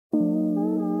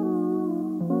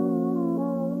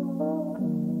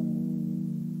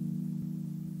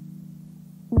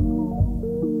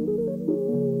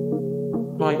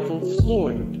Michael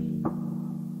Floyd.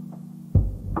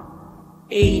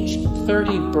 Age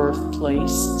 30,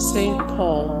 birthplace St.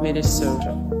 Paul,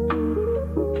 Minnesota.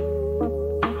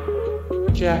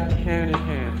 Jack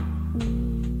Hanahan.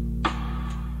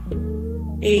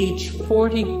 Age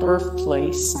 40,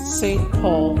 birthplace St.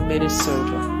 Paul,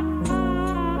 Minnesota.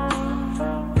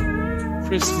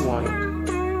 Chris White.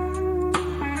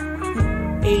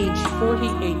 Age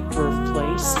 48,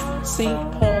 birthplace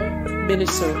St. Paul,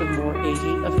 Minnesota. More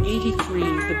 80 of 83,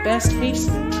 the best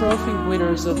Heisman Trophy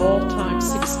winners of all time.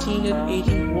 16 and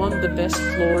 81, the best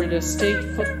Florida State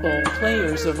football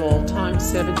players of all time.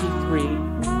 73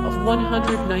 of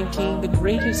 119, the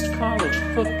greatest college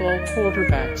football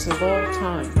quarterbacks of all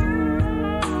time.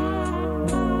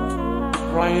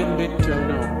 Ryan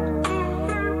McDonough.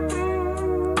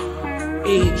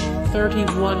 Age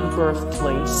 31,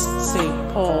 birthplace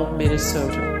St. Paul,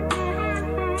 Minnesota.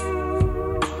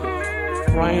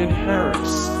 Ryan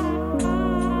Harris.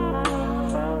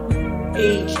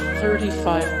 Age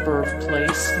 35,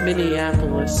 birthplace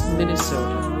Minneapolis,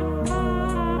 Minnesota.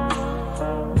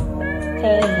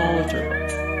 Paul Molitor.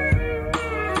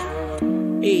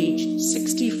 Age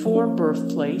 64,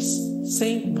 birthplace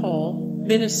St. Paul,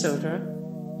 Minnesota,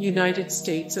 United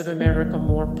States of America.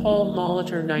 More Paul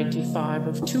Molitor. 95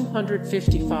 of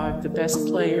 255, the best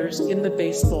players in the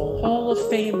Baseball Hall of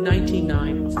Fame.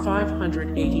 99 of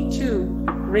 582,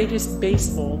 greatest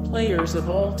baseball players of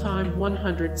all time.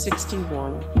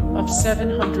 161 of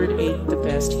 708, the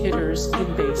best hitters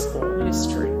in baseball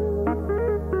history.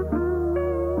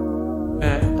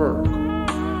 Matt Burke.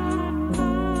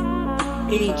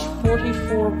 Age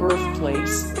 44,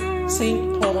 birthplace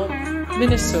St. Paul,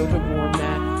 Minnesota. More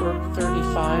Matt Burke.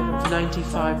 35 of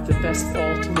 95, the best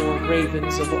Baltimore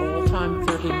Ravens of all time.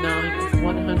 39 of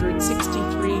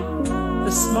 163, the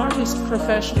smartest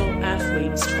professional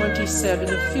athletes.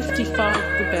 27 of 55,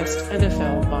 the best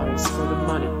NFL buys for the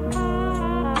money.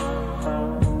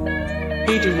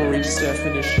 Maurice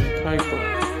definition Kuiper.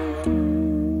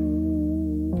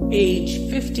 Age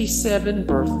 57,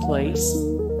 birthplace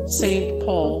St.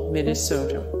 Paul,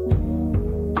 Minnesota.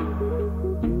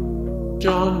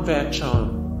 John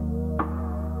Vachon.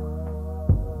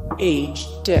 Age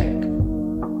Dec.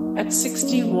 At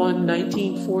 61,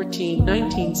 1914,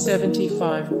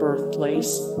 1975,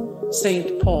 birthplace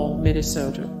St. Paul,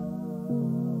 Minnesota.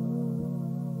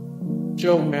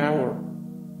 Joe Mauer.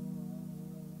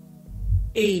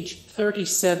 Age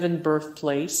 37,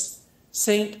 birthplace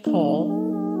St. Paul,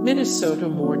 Minnesota.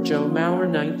 More Joe Mauer.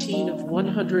 19 of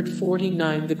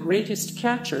 149, the greatest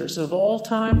catchers of all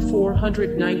time.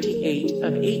 498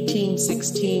 of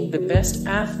 1816, the best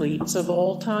athletes of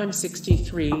all time.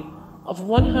 63 of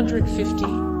 150,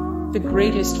 the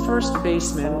greatest first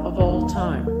baseman of all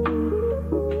time.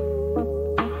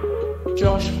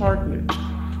 Josh Hartnett.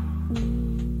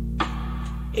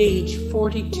 Age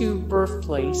 42,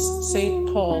 birthplace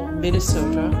St. Paul,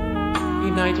 Minnesota,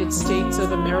 United States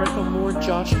of America. More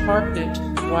Josh Hartnett.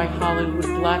 Why Hollywood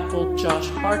blackballed Josh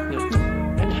Hartnett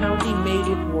and how he made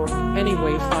it work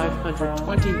anyway.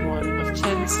 521 of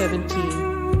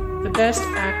 1017, the best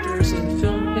actors in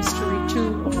film history.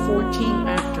 2 of 14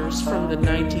 actors from the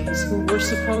 90s who were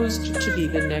supposed to be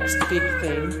the next big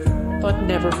thing, but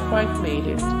never quite made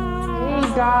it.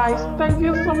 Hey guys, thank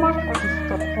you so much for the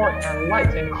support and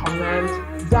likes and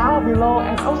comments down below,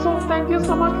 and also thank you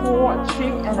so much for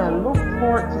watching, and I look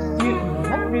forward to see you in the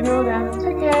next video. Then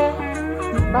take care,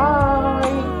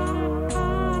 bye.